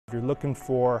If you're looking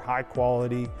for high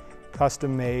quality,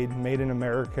 custom made, made in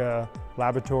America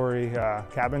laboratory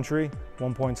cabinetry,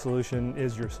 OnePointe solution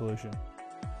is your solution.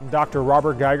 I'm Dr.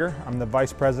 Robert Geiger. I'm the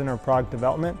Vice President of Product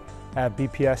Development at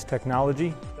BPS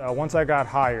Technology. Once I got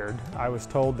hired, I was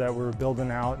told that we were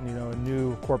building out a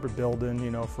new corporate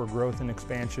building for growth and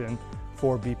expansion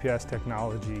for BPS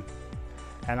Technology.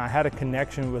 And I had a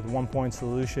connection with OnePointe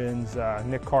Solutions,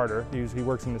 Nick Carter. He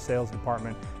works in the sales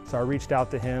department. So I reached out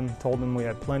to him, told him we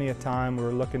had plenty of time. We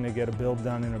were looking to get a build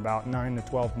done in about 9 to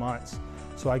 12 months.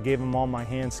 So I gave him all my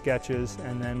hand sketches,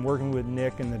 and then working with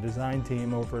Nick and the design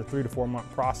team over a 3 to 4 month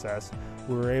process,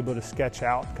 we were able to sketch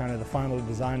out kind of the final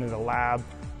design of the lab,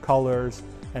 colors,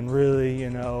 and really,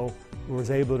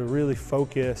 was able to really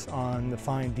focus on the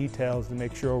fine details to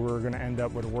make sure we were going to end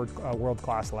up with a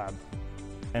world-class lab.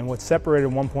 And what separated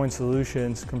OnePointe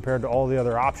Solutions compared to all the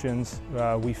other options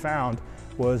we found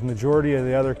was majority of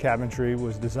the other cabinetry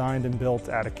was designed and built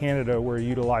out of Canada where you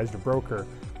utilized a broker.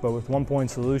 But with OnePointe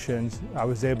Solutions, I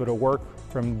was able to work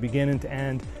from beginning to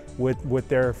end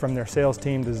from their sales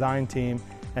team, design team,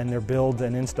 and their build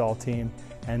and install team.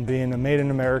 And being a made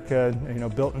in America,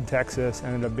 built in Texas,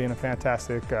 ended up being a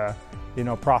fantastic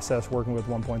process working with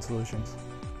OnePointe Solutions.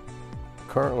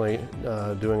 Currently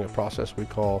doing a process we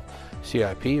call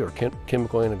CIP, or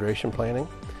Chemical Integration Planning.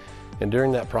 And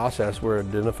during that process, we're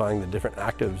identifying the different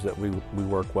actives that we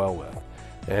work well with.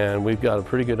 And we've got a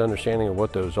pretty good understanding of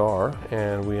what those are,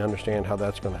 and we understand how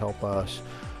that's going to help us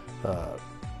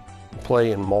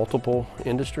play in multiple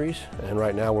industries. And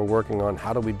right now we're working on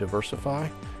how do we diversify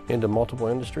into multiple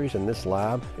industries, and this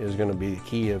lab is going to be the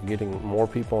key of getting more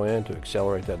people in to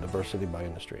accelerate that diversity by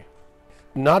industry.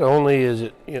 Not only is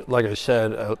it, like I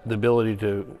said, the ability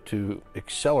to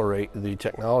accelerate the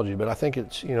technology, but I think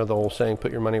it's, the whole saying,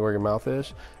 put your money where your mouth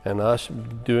is, and us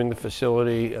doing the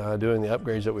facility, doing the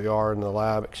upgrades that we are in the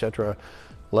lab, etc.,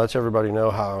 lets everybody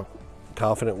know how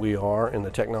confident we are in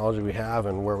the technology we have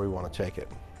and where we want to take it.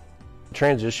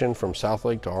 Transition from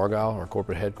Southlake to Argyle, our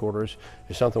corporate headquarters,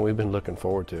 is something we've been looking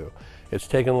forward to. It's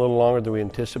taken a little longer than we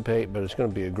anticipate, but it's going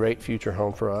to be a great future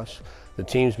home for us. The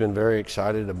team's been very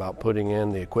excited about putting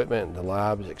in the equipment, the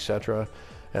labs, etc.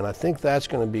 And I think that's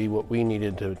going to be what we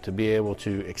needed to be able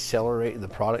to accelerate the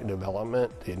product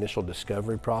development, the initial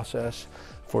discovery process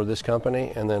for this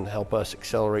company, and then help us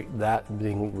accelerate that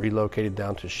being relocated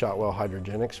down to Shotwell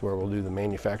Hydrogenics, where we'll do the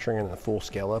manufacturing and the full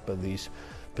scale up of these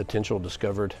potential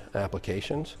discovered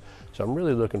applications. So I'm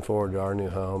really looking forward to our new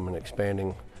home and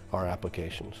expanding our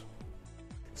applications.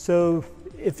 So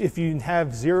if you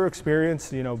have zero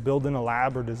experience, building a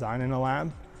lab or designing a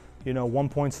lab,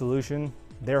 OnePointe Solution,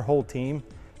 their whole team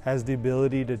has the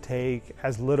ability to take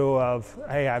as little of,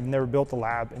 hey, I've never built a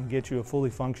lab, and get you a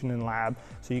fully functioning lab.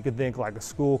 So you could think like a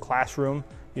school classroom,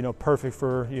 perfect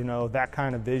for, that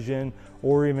kind of vision,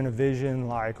 or even a vision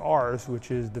like ours,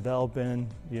 which is developing,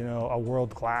 a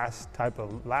world-class type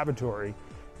of laboratory,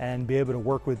 and be able to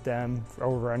work with them for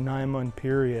over a 9-month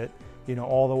period,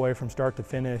 all the way from start to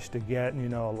finish to get,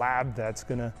 a lab that's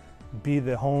gonna be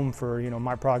the home for,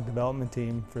 my product development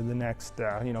team for the next,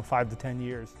 5 to 10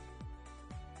 years.